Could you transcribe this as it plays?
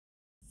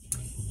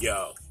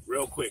Yo,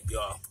 real quick,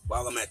 y'all,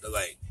 while I'm at the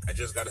light, I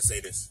just gotta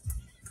say this.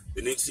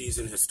 The Knicks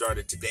season has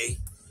started today.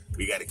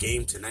 We got a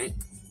game tonight.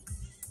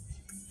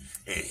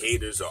 And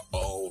haters are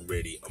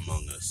already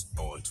among us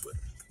on Twitter.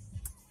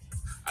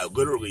 I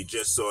literally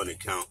just saw an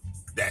account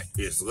that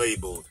is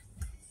labeled,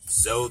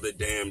 "Sell the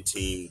damn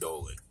team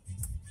Dolan."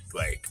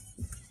 Like,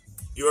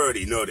 you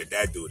already know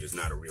that dude is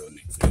not a real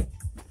Knicks fan.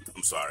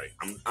 I'm sorry.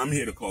 I'm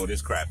here to call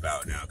this crap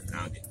out now because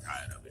I'm getting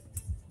tired of it.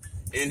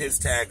 In his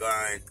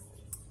tagline,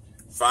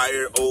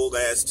 fire old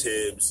ass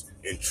Tibbs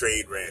and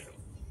trade Randall.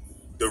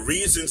 The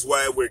reasons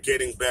why we're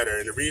getting better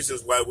and the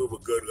reasons why we were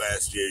good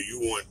last year, you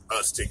want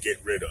us to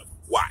get rid of.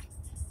 Why?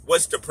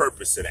 What's the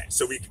purpose of that?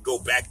 So we can go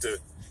back to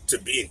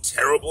being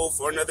terrible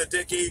for another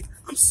decade?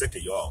 I'm sick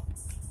of y'all.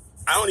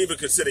 I don't even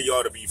consider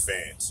y'all to be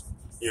fans.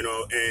 You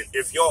know, and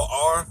if y'all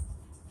are,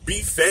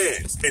 be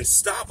fans and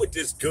stop with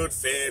this good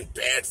fan,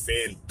 bad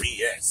fan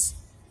BS.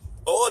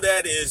 All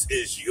that is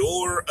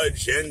your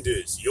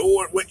agendas,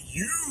 what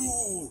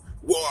you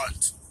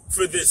want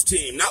for this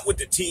team. Not what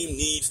the team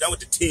needs, not what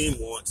the team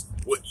wants,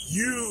 what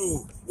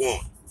you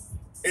want.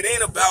 It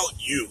ain't about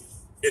you.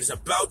 It's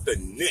about the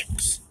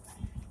Knicks.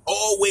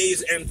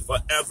 Always and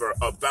forever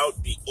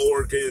about the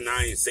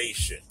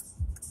organization.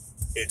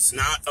 It's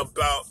not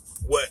about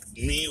what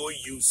me or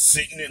you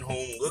sitting at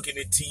home looking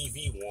at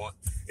TV want.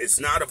 It's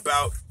not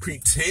about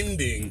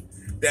pretending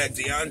that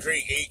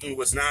DeAndre Ayton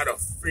was not a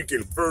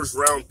freaking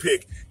first-round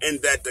pick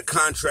and that the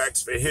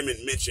contracts for him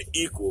and Mitch are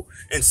equal.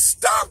 And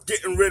stop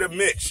getting rid of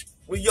Mitch.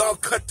 Will y'all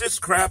cut this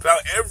crap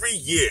out every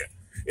year?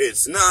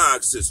 It's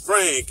Knox, it's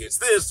Frank, it's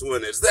this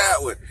one, it's that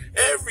one.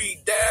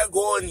 Every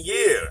daggone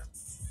year.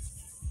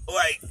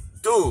 Like,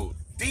 dude,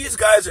 these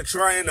guys are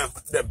trying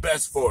their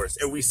best for us,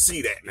 and we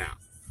see that now.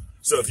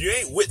 So if you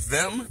ain't with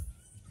them,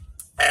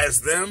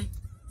 as them,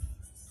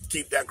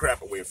 keep that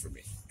crap away from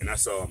me. And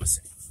that's all I'm going to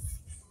say.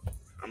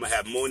 I'm going to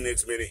have more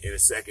Knicks Minute in a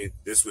second.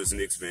 This was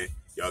Knicks Minute.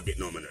 Y'all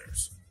getting on my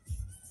nerves.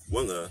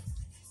 One love.